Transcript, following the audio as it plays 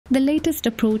The latest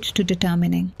approach to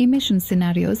determining emission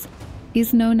scenarios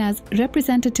is known as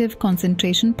representative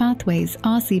concentration pathways,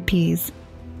 RCPs.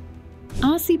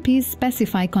 RCPs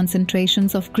specify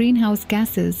concentrations of greenhouse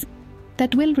gases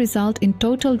that will result in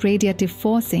total radiative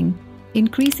forcing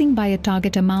increasing by a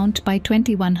target amount by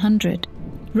 2100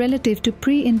 relative to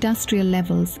pre-industrial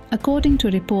levels, according to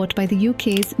a report by the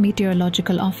UK's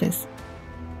Meteorological Office.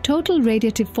 Total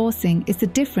radiative forcing is the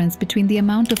difference between the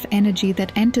amount of energy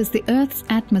that enters the Earth's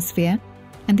atmosphere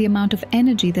and the amount of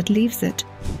energy that leaves it.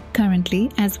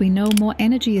 Currently, as we know, more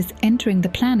energy is entering the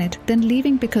planet than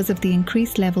leaving because of the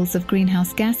increased levels of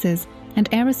greenhouse gases and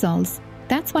aerosols.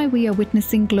 That's why we are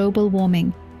witnessing global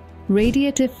warming.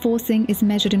 Radiative forcing is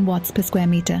measured in watts per square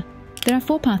meter. There are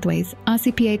 4 pathways: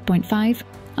 RCP 8.5,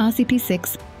 RCP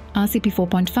 6, RCP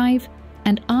 4.5,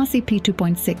 and RCP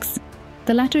 2.6.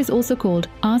 The latter is also called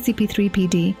RCP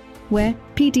 3PD, where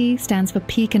PD stands for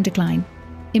peak and decline.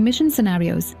 Emission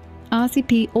scenarios: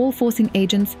 RCP all forcing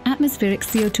agents atmospheric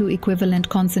CO2 equivalent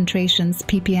concentrations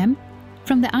ppm.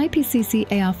 From the IPCC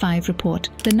AR5 report,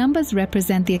 the numbers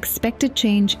represent the expected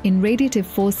change in radiative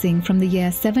forcing from the year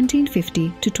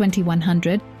 1750 to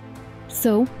 2100.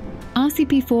 So,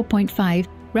 RCP 4.5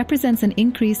 represents an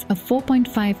increase of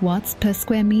 4.5 watts per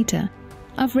square meter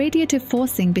of radiative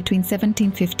forcing between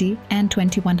 1750 and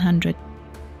 2100.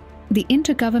 The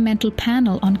Intergovernmental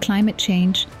Panel on Climate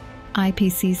Change,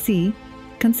 IPCC,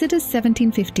 considers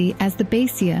 1750 as the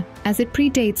base year, as it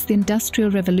predates the Industrial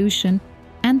Revolution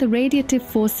and the radiative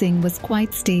forcing was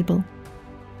quite stable.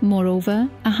 Moreover,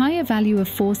 a higher value of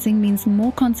forcing means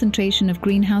more concentration of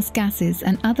greenhouse gases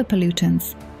and other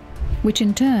pollutants, which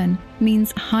in turn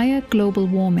means higher global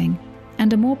warming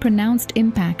and a more pronounced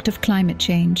impact of climate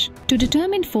change. To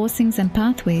determine forcings and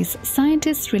pathways,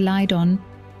 scientists relied on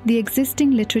the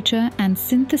existing literature and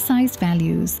synthesized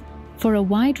values for a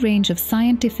wide range of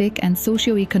scientific and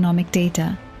socio-economic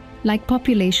data, like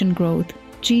population growth,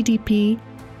 GDP,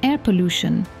 air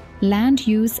pollution, land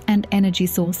use, and energy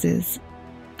sources,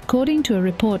 according to a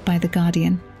report by The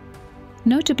Guardian.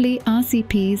 Notably,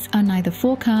 RCPs are neither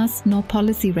forecasts nor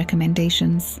policy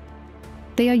recommendations.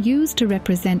 They are used to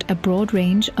represent a broad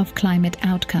range of climate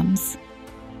outcomes.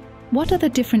 What are the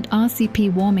different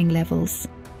RCP warming levels?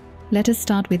 Let us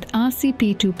start with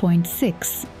RCP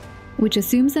 2.6, which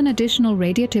assumes an additional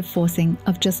radiative forcing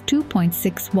of just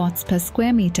 2.6 watts per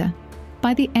square meter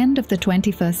by the end of the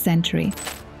 21st century.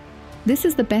 This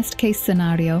is the best-case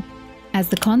scenario, as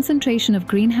the concentration of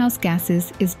greenhouse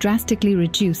gases is drastically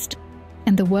reduced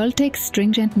and the world takes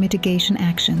stringent mitigation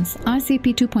actions.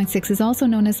 RCP 2.6 is also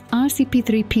known as RCP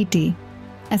 3PD,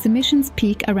 as emissions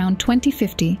peak around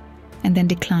 2050 and then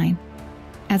decline.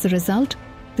 As a result,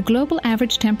 the global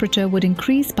average temperature would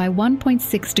increase by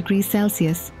 1.6 degrees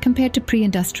Celsius compared to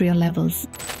pre-industrial levels.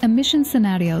 Emission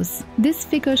scenarios. This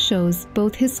figure shows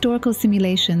both historical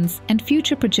simulations and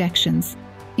future projections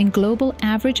in global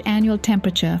average annual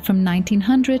temperature from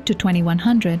 1900 to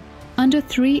 2100 under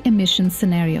 3 emission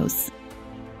scenarios.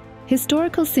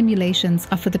 Historical simulations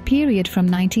are for the period from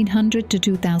 1900 to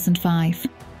 2005.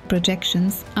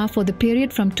 Projections are for the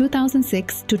period from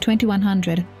 2006 to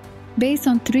 2100, based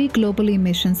on 3 global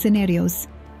emission scenarios: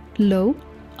 low,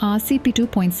 RCP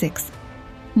 2.6,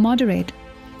 moderate,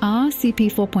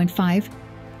 RCP 4.5,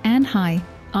 and high,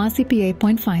 RCP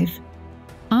 8.5.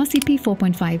 RCP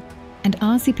 4.5 and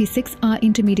RCP 6 are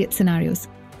intermediate scenarios,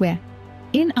 where,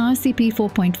 in RCP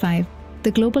 4.5, the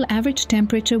global average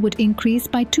temperature would increase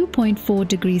by 2.4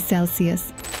 degrees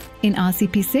Celsius. In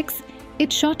RCP 6,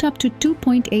 it shot up to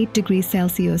 2.8 degrees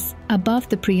Celsius above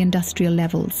the pre-industrial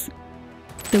levels.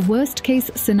 The worst-case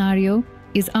scenario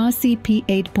is RCP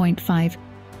 8.5,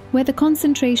 where the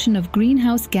concentration of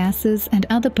greenhouse gases and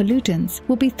other pollutants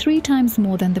will be 3 times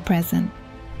more than the present.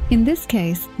 In this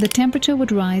case, the temperature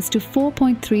would rise to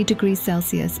 4.3 degrees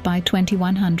Celsius by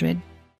 2100.